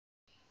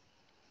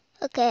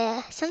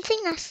Okay, something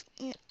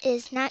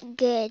is not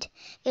good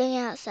going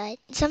outside.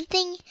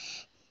 Something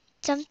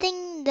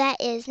that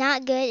is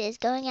not good is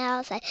going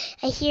outside.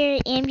 I hear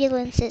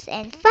ambulances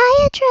and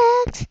fire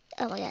trucks.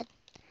 Oh my god.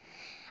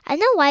 I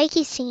know why I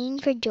keep singing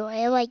for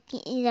joy. Like,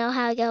 you know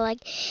how I go like,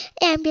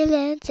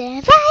 ambulance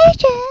and fire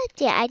trucks.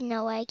 Yeah, I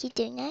know why I keep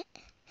doing that.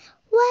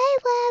 Why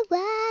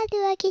do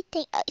I keep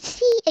thinking?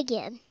 See,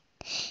 again.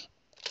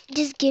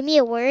 Just give me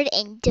a word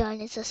and done.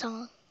 It's a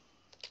song.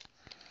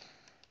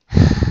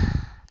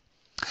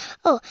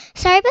 Oh,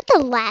 sorry about the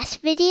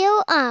last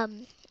video.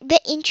 The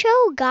intro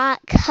got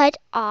cut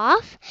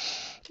off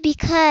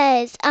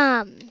because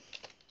I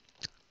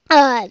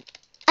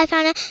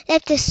found out that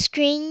if the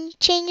screen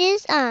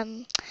changes,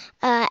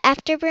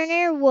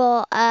 Afterburner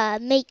will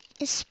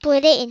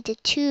split it into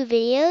two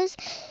videos,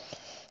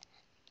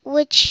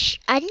 which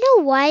I don't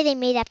know why they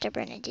made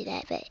Afterburner do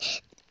that, but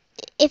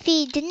if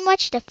you didn't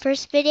watch the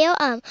first video,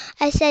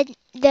 I said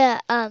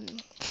the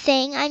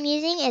thing I'm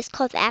using is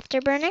called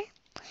Afterburner,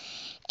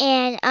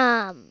 and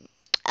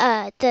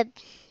the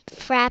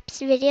Fraps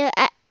video,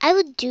 I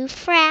would do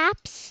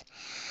Fraps,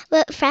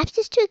 but Fraps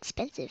is too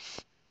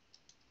expensive.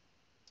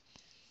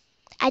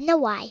 I know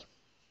why.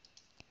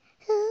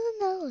 Who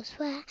knows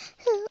why?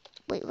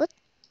 Wait, what?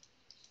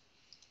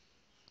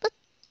 What?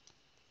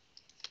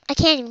 I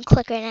can't even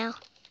click right now.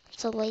 I'm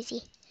so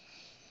lazy.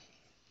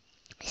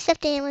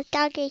 Something with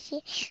dog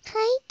racing.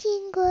 Hi,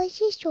 Dingo.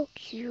 She's so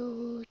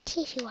cute.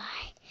 Yes, you are.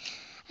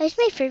 I wish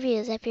my fur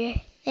videos up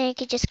here. Then I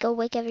could just go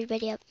wake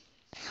everybody up.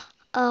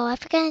 Oh, I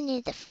forgot I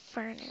needed the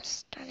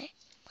furnace. Darn it.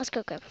 Let's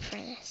go grab a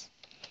furnace.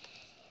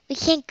 We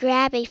can't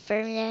grab a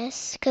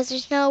furnace because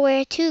there's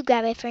nowhere to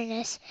grab a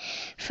furnace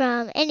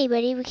from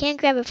anybody. We can't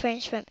grab a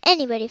furnace from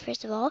anybody,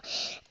 first of all.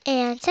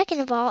 And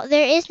second of all,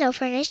 there is no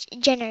furnace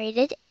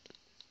generated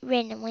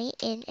randomly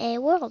in a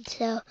world.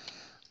 So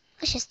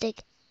let's just dig.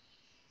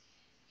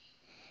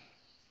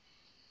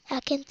 I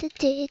came to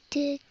dig,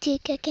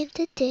 I came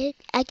to dig.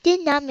 I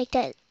did not make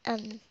that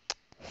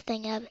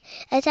thing up.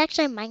 It's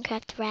actually a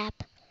Minecraft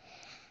rap.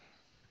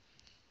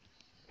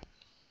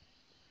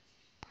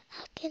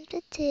 I came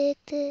to dig.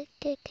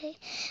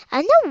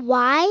 I don't know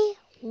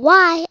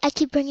why I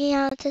keep bringing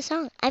out the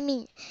song. I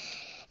mean,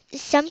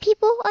 some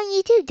people on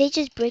YouTube, they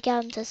just break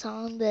out into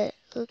song, but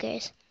who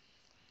cares?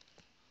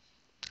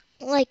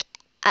 Like,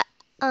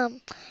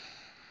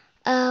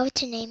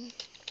 what's her name?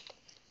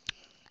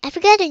 I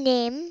forgot her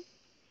name.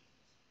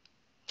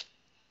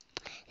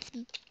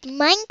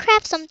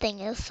 Minecraft something.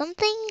 It was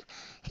something.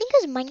 I think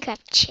it was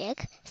Minecraft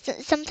chick. So,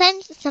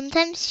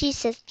 sometimes she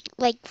says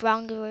like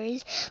wrong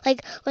words.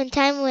 Like one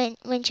time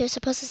when she was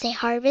supposed to say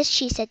harvest,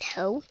 she said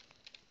hoe.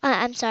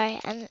 I'm sorry.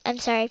 I'm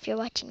sorry if you're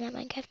watching that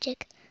Minecraft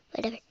chick.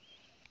 Whatever.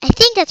 I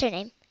think that's her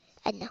name.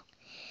 I don't know.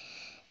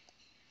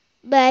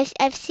 But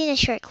I've seen a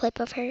short clip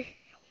of her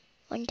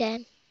one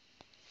time.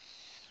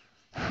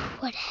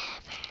 Whatever.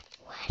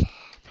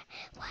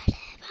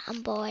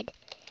 I'm bored.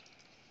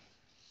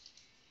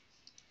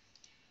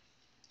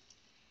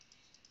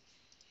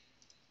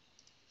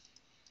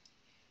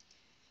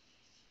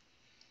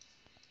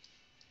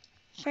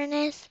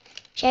 Furnace.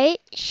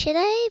 Should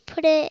I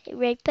put it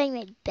right by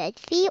my bed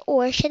feet,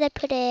 or should I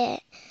put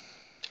it?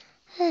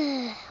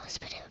 Let's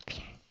put it up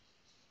here.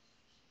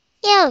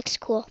 Yeah, it looks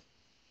cool.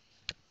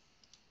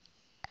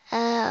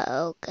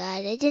 Oh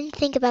god, I didn't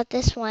think about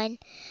this one.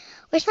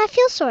 Where's my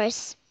fuel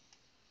source?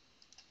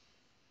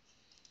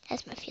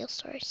 That's my fuel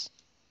source.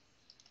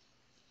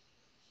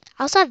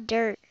 I also have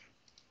dirt.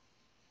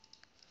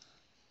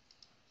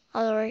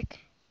 All work.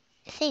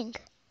 I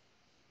think.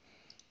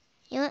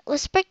 You know what?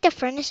 Let's break the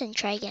furnace and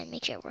try again.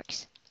 Make sure it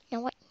works. You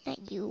know what?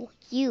 Not you.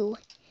 You.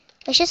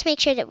 Let's just make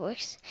sure that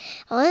works.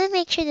 I want to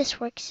make sure this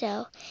works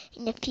so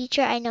in the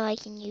future I know I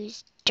can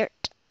use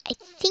dirt. I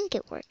think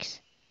it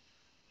works.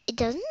 It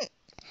doesn't?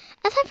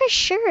 I thought for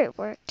sure it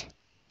worked.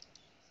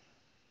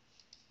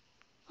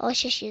 Oh,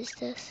 let's just use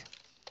this.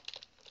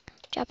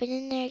 Drop it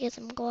in there, get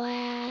some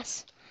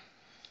glass.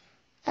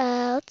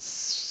 I'm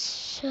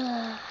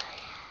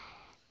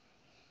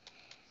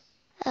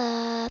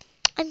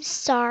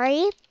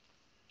sorry,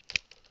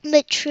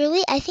 but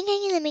truly, I think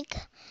I'm gonna make,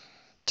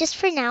 just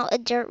for now, a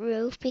dirt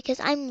roof because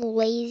I'm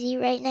lazy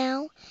right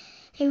now.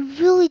 I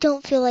really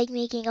don't feel like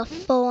making a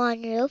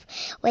full-on roof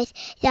with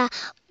the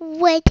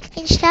wood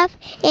and stuff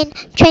and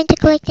trying to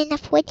collect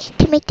enough wood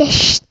to make the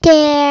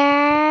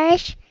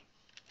stairs.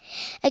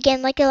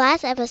 Again, like the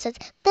last episode,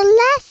 the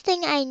last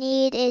thing I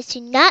need is to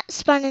not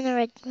spawn in a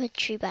red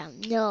tree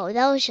biome. No,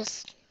 that was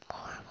just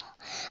horrible.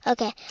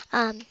 Okay,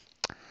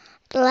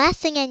 the last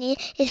thing I need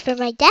is for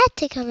my dad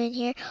to come in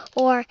here,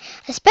 or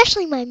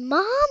especially my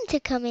mom to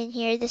come in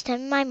here. This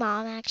time my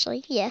mom,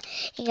 actually, yeah,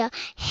 and go,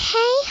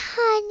 hey,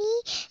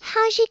 honey,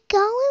 how's it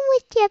going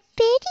with your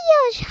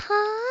videos,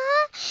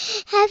 huh?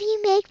 Have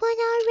you made one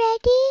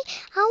already?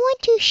 I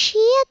want to see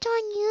it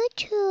on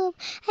YouTube.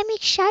 I'm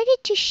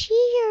excited to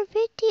see your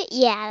video.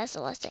 Yeah, that's the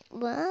last thing.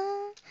 What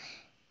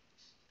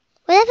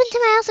happened to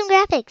my awesome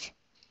graphics?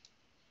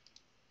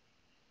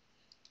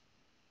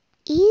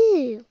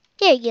 Ew.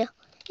 There you go.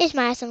 Here's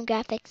my awesome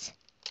graphics.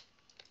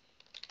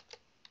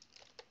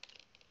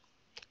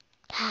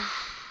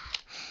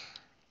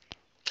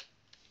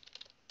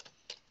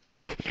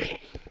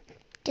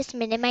 Just a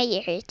minute, my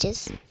ear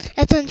itches.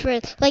 That sounds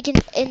weird. Like in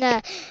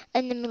the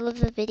middle of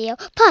the video.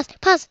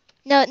 Pause.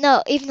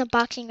 No, even the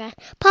boxing match.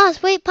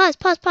 Pause. Wait. Pause.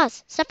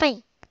 Stop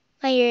fighting.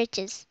 My ear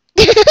itches.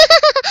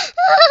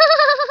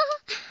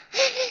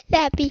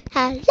 That'd be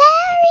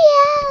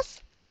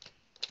hilarious.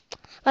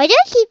 Why do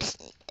I keep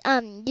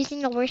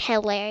using the word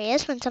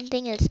hilarious when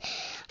something is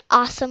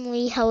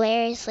awesomely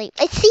hilariously?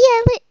 I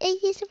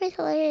use the word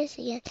hilarious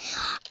again.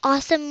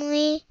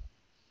 Awesomely.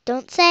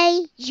 Don't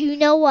say you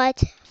know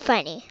what.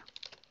 Funny.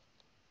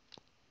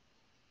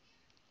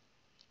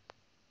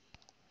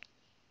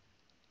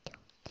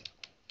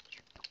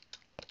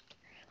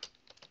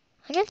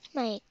 I wonder if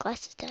my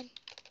glass is done.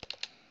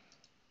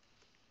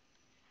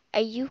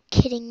 Are you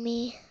kidding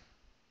me?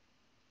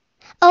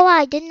 Oh, wow,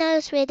 I didn't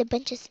notice we had a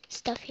bunch of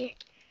stuff here.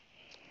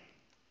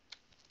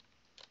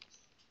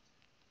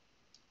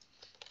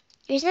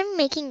 The reason I'm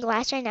making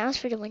glass right now is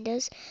for the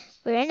windows.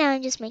 But right now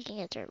I'm just making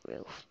a dirt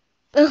roof.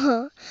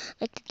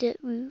 Like the dirt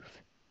roof.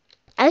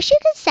 I wish you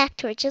could stack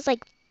torches.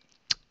 Like,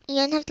 you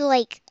don't have to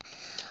like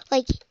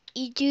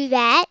you do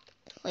that.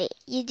 Wait,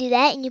 you do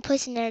that and you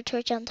place another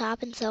torch on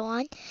top and so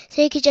on.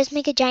 So you could just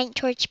make a giant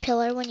torch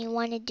pillar when you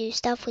want to do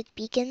stuff with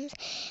beacons.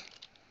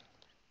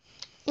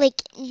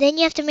 Like, then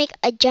you have to make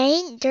a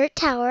giant dirt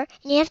tower,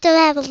 and you have to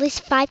have at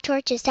least 5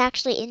 torches to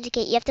actually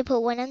indicate. You have to put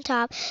one on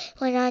top,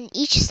 one on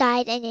each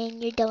side, and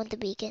then you're done with the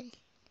beacon.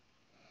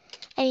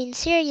 I mean,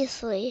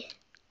 seriously.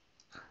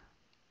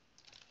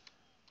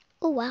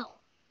 Oh, wow.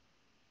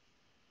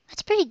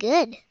 That's pretty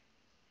good.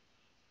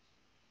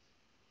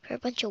 For a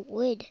bunch of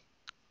wood.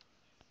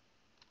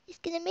 He's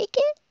gonna make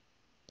it?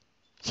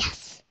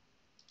 Yes!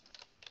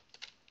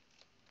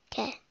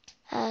 Okay.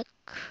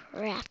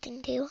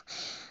 Crafting table.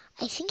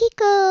 I think it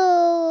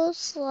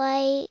goes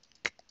like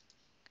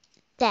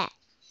that.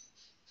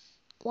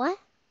 What?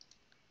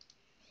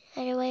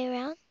 Other way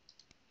around?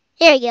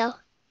 There you go.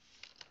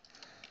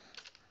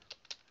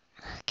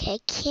 Okay,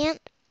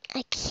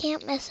 I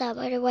can't mess up,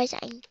 otherwise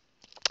I'm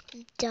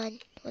done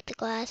with the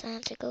glass. I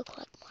have to go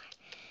collect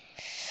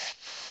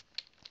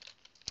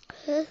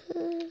more.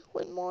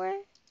 One more.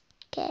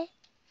 Okay.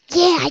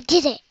 Yeah, I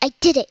did it.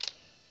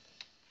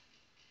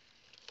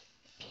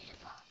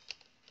 Beautiful.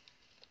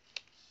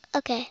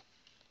 Okay.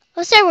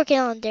 I'll start working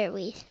on dirt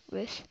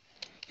roof.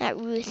 Not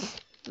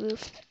roof.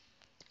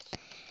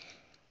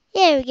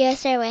 There we go,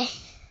 start away.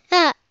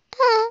 I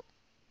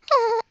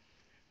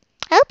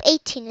hope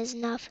 18 is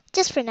enough,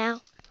 just for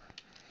now.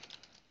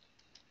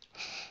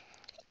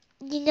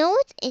 You know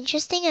what's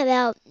interesting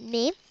about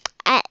me?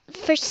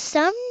 For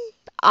some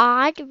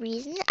odd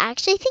reason, I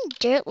actually think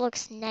dirt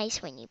looks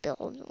nice when you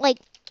build. Like,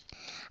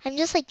 I'm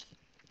just like,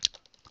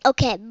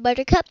 okay,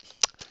 Buttercup,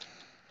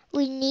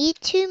 we need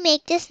to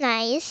make this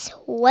nice.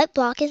 What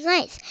block is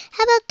nice?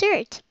 How about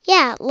dirt?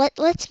 Yeah,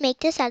 let's make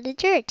this out of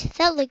dirt.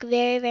 That look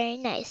very, very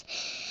nice.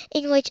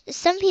 In which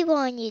some people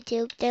on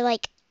YouTube, they're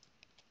like,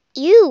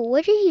 ew,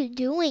 what are you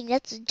doing?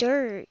 That's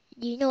dirt.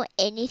 Do you know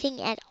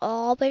anything at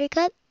all,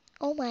 Buttercup?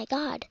 Oh my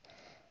god.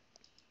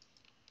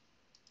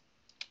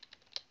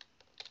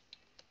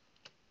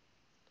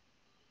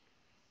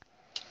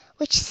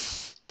 Which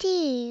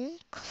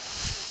stinks.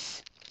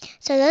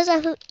 So those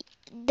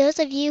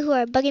of you who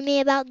are bugging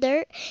me about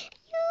dirt,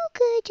 you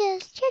could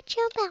just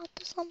jump out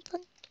or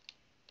something.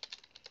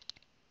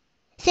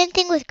 Same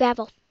thing with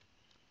gravel.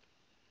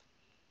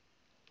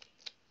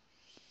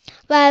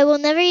 But I will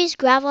never use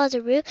gravel as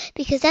a roof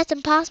because that's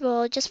impossible.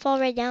 It'll just fall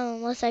right down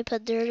unless I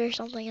put dirt or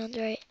something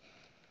under it.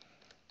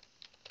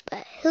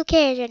 But who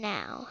cares right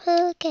now?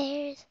 Who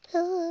cares?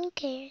 Who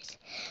cares?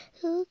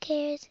 Who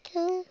cares?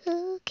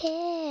 Who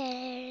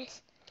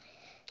cares?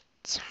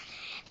 Sorry.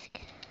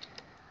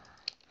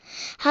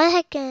 How the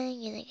heck am I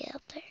gonna get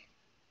up there?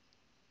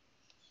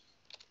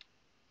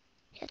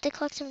 You have to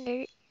collect some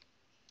dirt.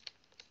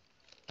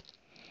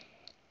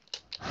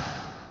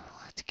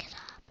 Let's get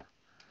up.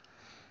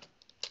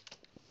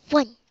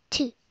 1,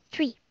 2,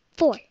 3,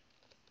 4.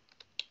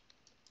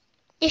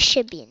 This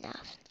should be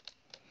enough.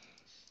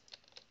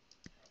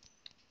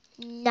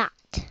 Not.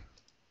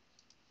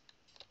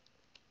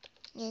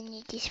 You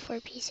need these 4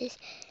 pieces.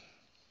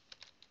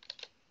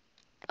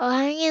 Oh,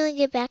 how am I gonna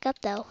get back up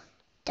though?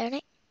 Darn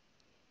it.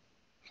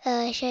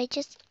 Should I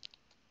just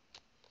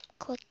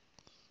collect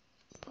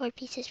 4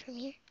 pieces from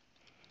here?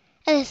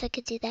 I guess I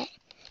could do that.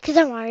 Because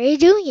I'm already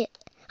doing it.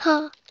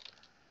 Huh.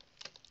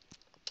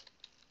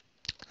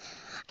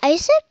 I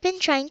used to have been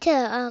trying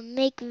to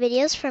make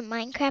videos for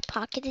Minecraft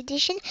Pocket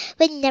Edition,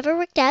 but it never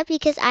worked out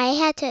because I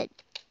had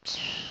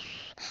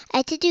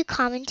to do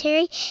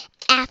commentary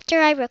after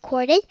I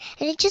recorded,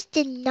 and it just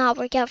did not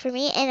work out for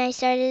me. And I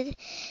started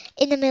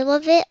in the middle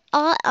of it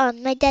all.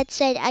 My dad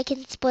said I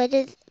can split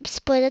up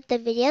the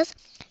videos,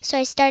 so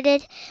I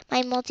started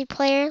my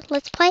multiplayer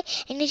Let's Play,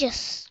 and it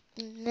just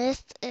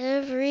messed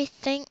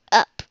everything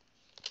up.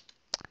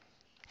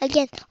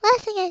 Again,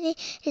 last thing I need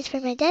is for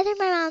my dad and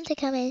my mom to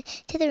come in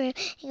to the room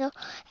and go,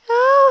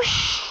 oh,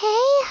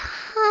 hey,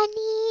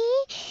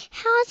 honey,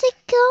 how's it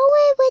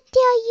going with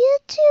your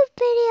YouTube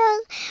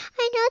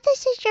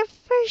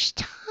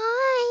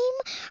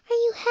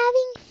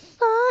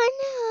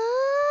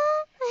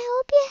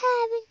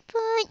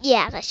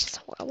that's just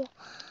horrible.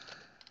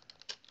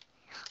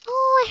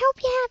 Oh, I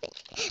hope you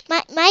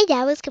haven't. My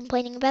dad was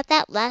complaining about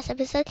that last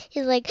episode.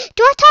 He's like,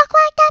 "Do I talk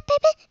like that,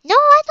 baby? No,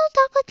 I don't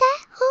talk like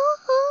that.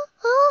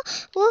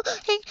 Well,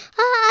 and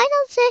I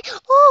don't say,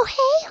 oh,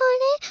 hey,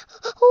 honey,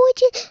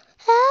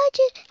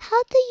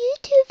 how'd the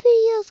YouTube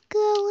videos go?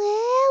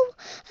 Well,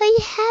 are you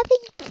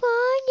having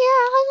fun?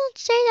 Yeah, I don't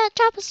say that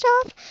type of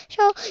stuff.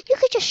 So you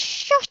could just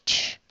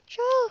shut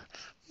your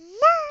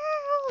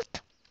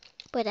mouth.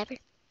 Whatever.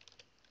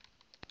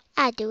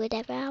 I do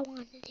whatever I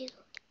want to do.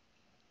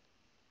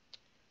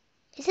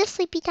 Is this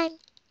sleepy time?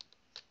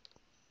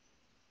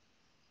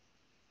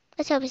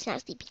 Let's hope it's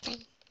not sleepy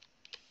time.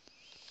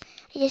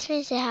 I just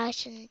finished the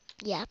house and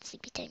yeah, it's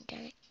sleepy time,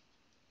 darn it.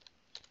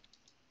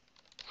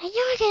 I know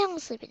I can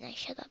almost sleep at night,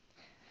 shut up.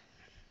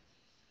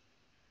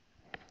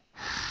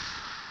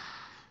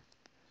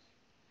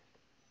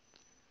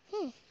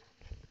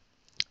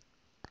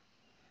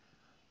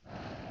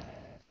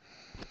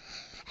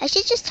 I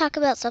should just talk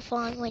about stuff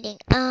while I'm waiting.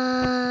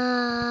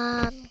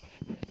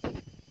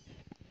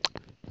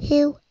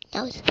 Who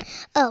knows?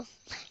 Oh,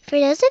 for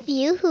those of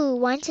you who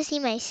want to see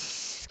my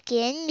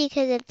skin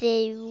because of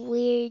the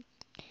weird...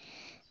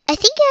 I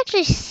think you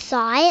actually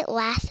saw it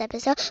last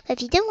episode, but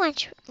if you didn't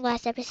watch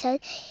last episode,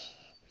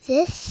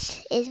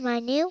 this is my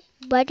new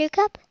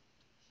Buttercup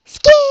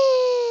skin!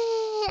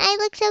 I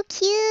look so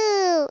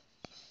cute!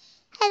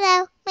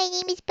 Hello, my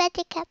name is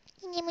Buttercup.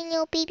 I'm a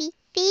little baby.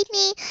 Feed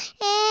me.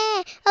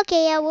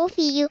 Okay, I will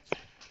feed you.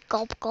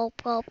 Gulp,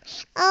 gulp, gulp.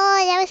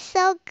 Oh, that was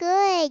so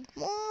good.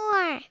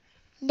 More.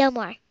 No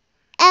more.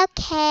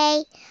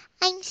 Okay.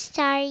 I'm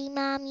sorry,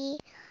 Mommy.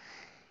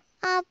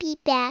 I'll be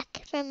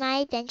back from my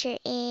adventure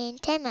in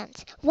 10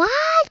 months.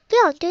 What?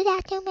 Don't do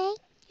that to me.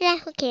 Yeah,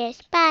 who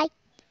cares? Bye.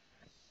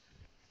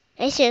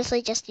 I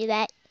seriously just do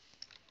that.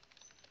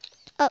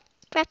 Oh,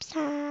 Fraps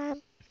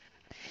time.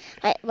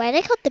 Why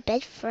did I call the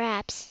bed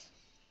Fraps?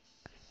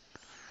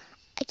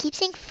 I keep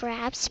saying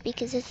Fraps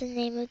because it's the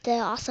name of the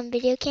awesome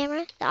video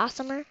camera. The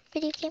awesomer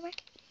video camera.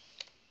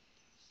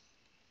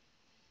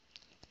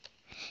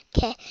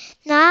 Okay,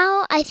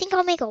 now I think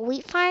I'll make a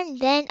wheat farm,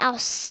 then I'll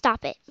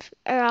stop it.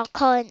 Or I'll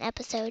call it an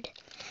episode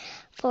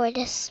for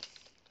this.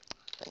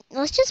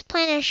 Let's just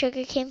plant our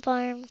sugarcane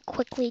farm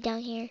quickly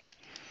down here.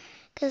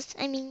 Because,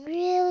 I mean,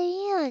 really,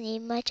 you don't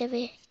need much of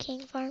a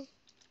cane farm.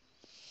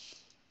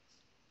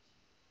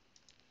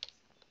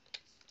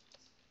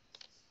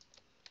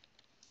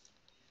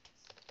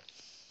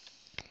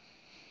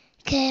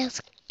 Okay,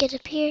 let's get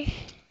up here.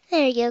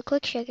 There you go,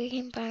 quick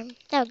sugarcane farm.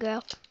 That'll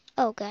grow.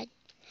 Oh, God.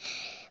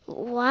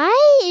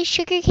 Why is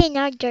sugarcane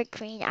not dark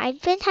green?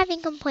 I've been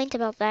having complaints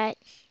about that.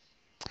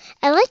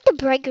 I like the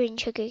bright green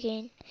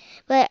sugarcane,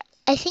 but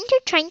I think they're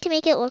trying to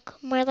make it look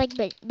more like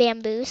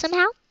bamboo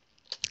somehow.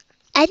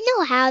 I don't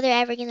know how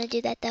they're ever going to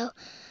do that, though.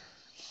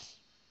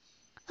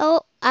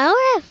 Oh, I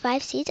only have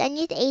 5 seeds. I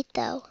need 8,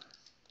 though.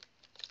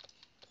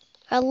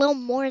 Or a little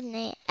more than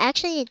 8.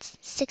 Actually, it's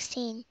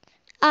 16.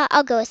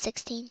 I'll go with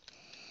 16.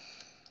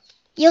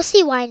 You'll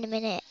see why in a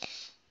minute.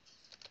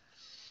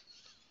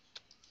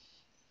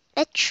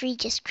 That tree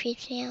just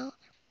creeps me out.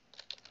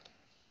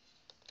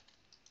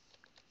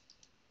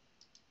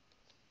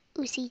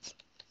 Ooh, seeds.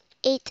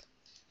 8.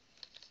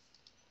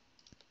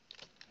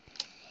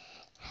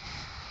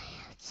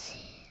 Let's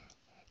see.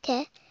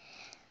 Okay.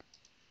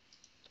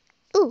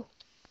 Ooh,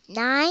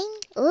 9.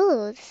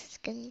 Ooh, this is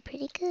gonna be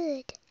pretty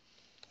good.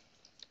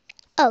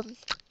 Oh,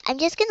 I'm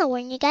just gonna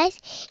warn you guys.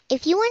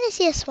 If you want to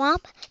see a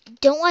swamp,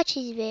 don't watch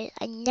these videos.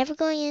 I'm never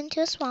going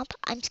into a swamp.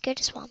 I'm scared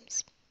of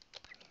swamps.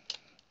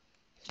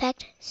 In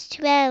fact, it's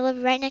too bad I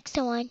live right next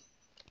to one.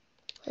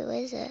 Wait, what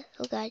is it?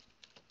 Oh, God.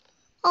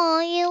 Oh,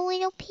 you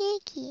little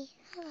piggy.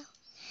 Hello.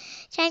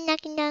 So I'm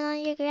knocking down all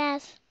your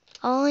grass.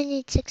 Oh, I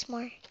need 6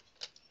 more.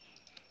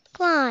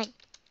 Come on.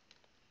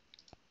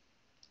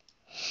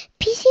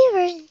 PC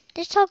version,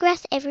 there's tall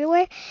grass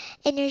everywhere,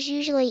 and there's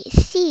usually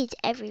seeds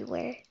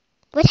everywhere.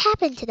 What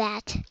happened to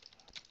that?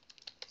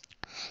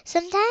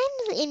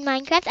 Sometimes in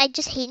Minecraft, I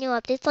just hate new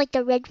updates, like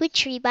the redwood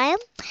tree biome.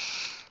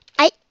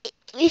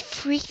 It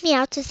freaked me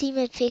out to see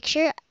my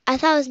picture. I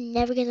thought I was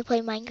never going to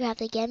play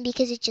Minecraft again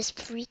because it just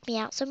freaked me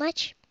out so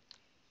much.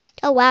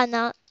 Oh, wow,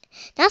 now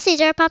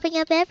seeds are popping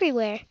up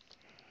everywhere.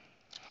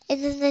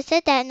 And then I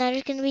said that, now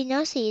there's going to be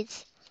no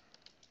seeds.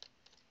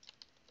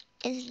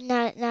 And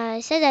now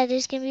I said that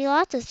there's going to be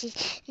lots of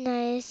seeds. Now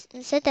I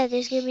said that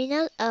there's going to be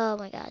no... Oh,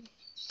 my God.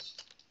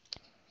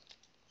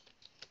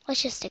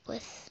 Let's just stick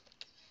with...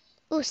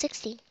 Ooh,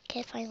 16.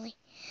 Okay, finally.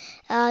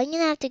 I'm going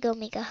to have to go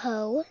make a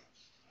hoe.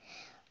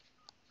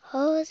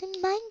 Hoes in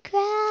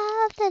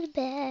Minecraft are the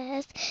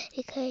best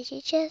because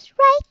you just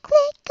right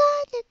click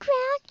on the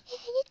ground and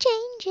you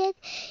change it.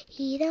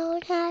 You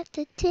don't have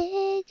to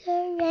dig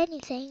or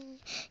anything.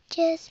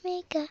 Just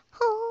make a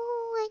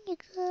hole and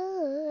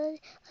you're good.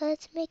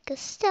 Let's make a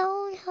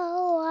stone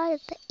hoe out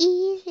of the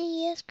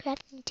easiest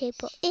crafting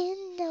table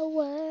in the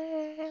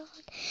world.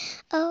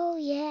 Oh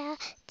yeah,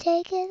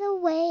 take it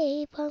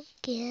away,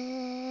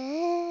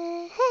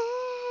 pumpkin.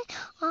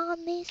 Oh,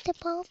 Mr.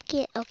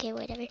 Pumpkin. Okay,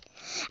 whatever.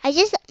 I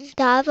just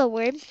thought of a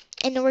word,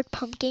 and the word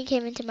pumpkin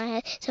came into my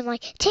head. So I'm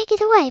like, take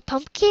it away,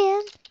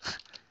 pumpkin.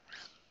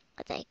 I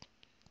was like,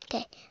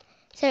 okay.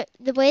 So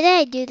the way that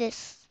I do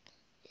this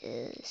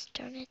is,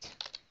 darn it,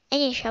 I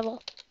need a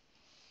shovel.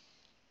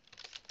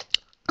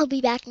 I'll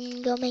be back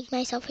and go make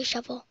myself a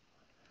shovel.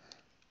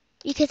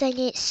 Because I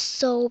need it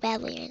so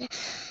badly right now.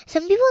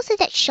 Some people say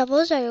that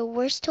shovels are the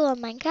worst tool in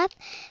Minecraft.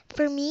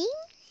 For me,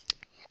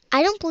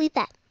 I don't believe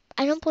that.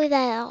 I don't believe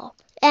that at all.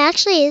 It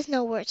actually is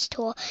no worst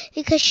tool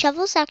because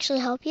shovels actually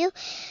help you.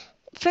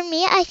 For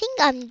me, I think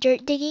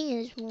dirt digging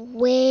is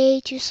way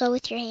too slow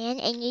with your hand,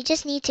 and you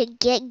just need to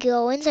get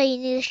going. So you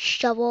need a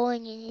shovel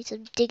and you need to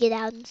dig it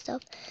out and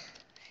stuff.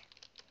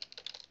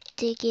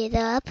 Dig it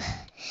up,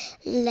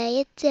 lay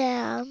it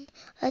down.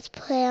 Let's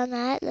play on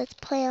that. Let's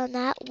play on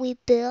that. We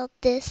built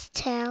this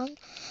town.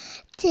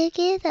 Dig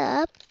it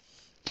up,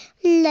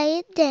 lay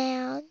it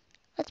down.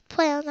 Let's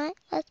play on that.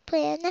 Let's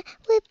play on that.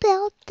 We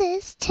built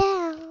this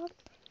town.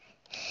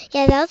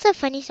 Yeah, that was a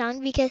funny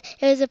song because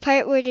it was a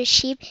part where there's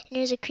sheep and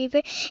there's a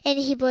creeper and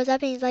he blows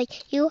up and he's like,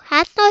 "You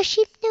have no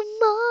sheep no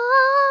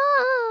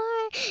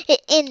more."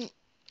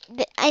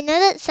 I know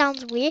that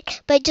sounds weird,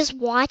 but just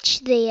watch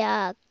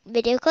the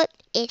video clip.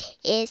 It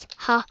is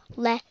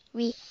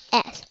hilarious.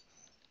 I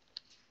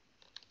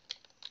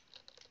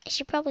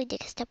should probably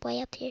dig a step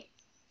way up here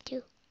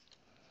too.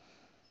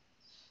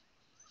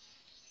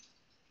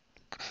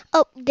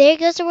 Oh, there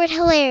goes the word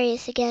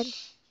hilarious again.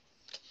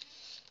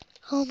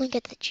 Oh my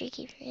god, the tree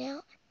keeps me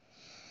out.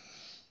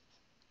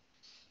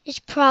 There's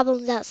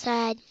problems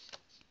outside.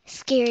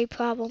 Scary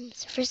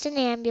problems. First an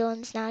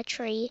ambulance, now a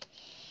tree.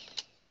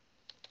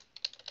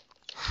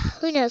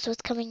 Who knows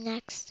what's coming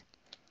next?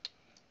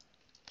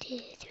 2,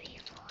 3,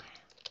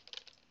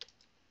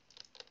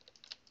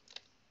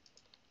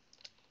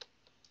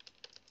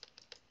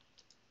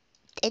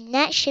 4. And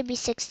that should be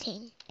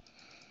 16.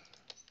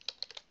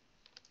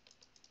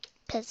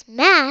 Because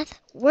math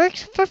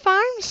works for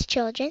farms,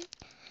 children.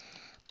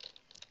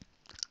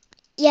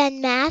 Yeah,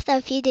 in math,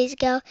 a few days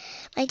ago,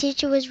 my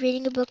teacher was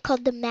reading a book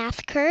called The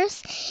Math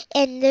Curse,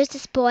 and there's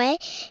this boy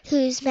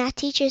whose math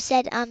teacher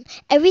said,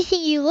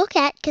 everything you look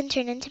at can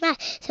turn into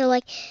math. So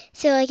like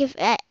if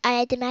I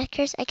had the math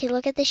curse, I could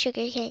look at the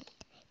sugar cane.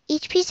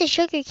 Each piece of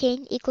sugar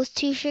cane equals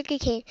 2 sugar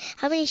cane.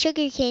 How many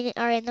sugar cane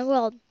are in the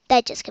world?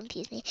 That just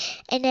confused me.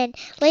 And then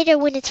later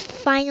when it's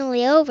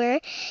finally over,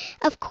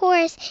 of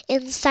course,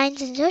 in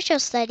science and social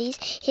studies,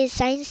 his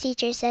science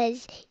teacher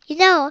says, you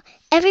know,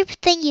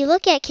 everything you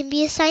look at can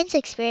be a science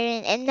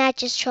experiment, and that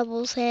just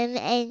troubles him.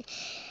 And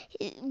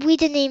we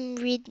didn't even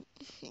read,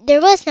 there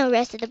was no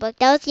rest of the book.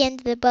 That was the end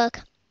of the book,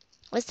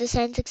 was the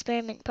science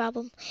experiment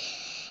problem.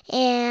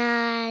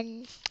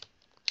 And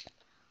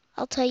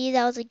I'll tell you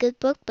that was a good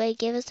book, but it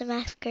gave us a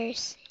math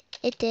curse.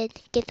 It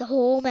did. Give the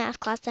whole math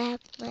class a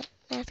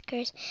math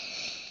curse.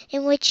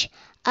 In which,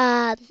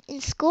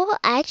 in school,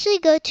 I actually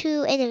go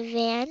to an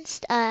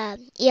advanced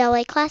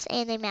ELA class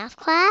and a math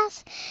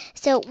class.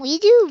 So we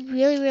do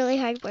really, really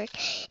hard work.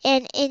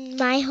 And in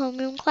my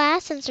homeroom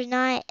class, since we're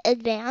not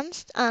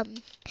advanced,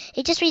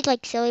 they just read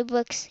like silly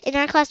books. In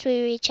our class,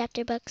 we read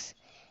chapter books.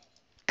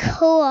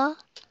 Cool.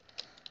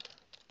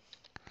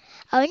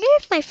 I wonder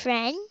if my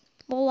friend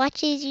will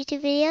watch these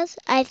YouTube videos.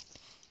 I've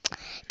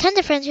tons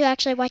of friends who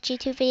actually watch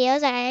YouTube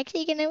videos. I'm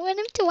actually gonna want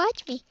them to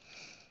watch me.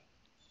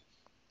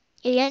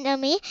 If you don't know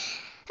me,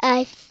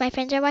 if my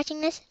friends are watching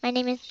this, my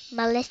name is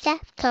Melissa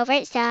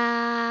Covert.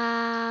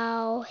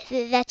 So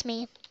that's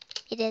me.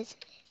 It is.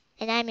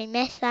 And I'm in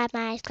Miss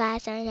Math's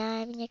class, and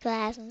I'm in your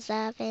class and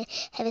stuff, and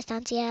have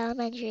Estancia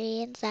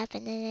Elementary and stuff,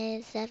 and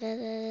then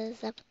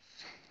stuff.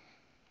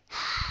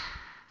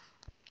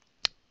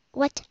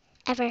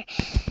 Whatever.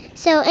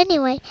 So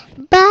anyway,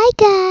 bye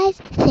guys.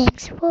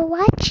 Thanks for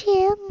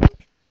watching.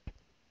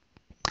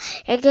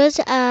 Here goes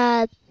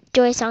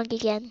Joy song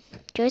again.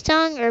 Joy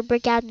song or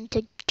break out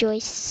into Joy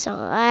song.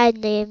 I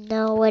don't even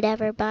know.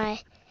 Whatever. Bye.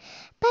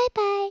 Bye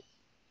bye.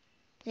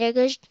 There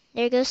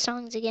goes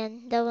songs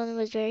again. That one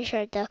was very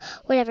short though.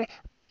 Whatever.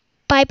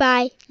 Bye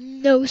bye.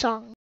 No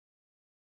song.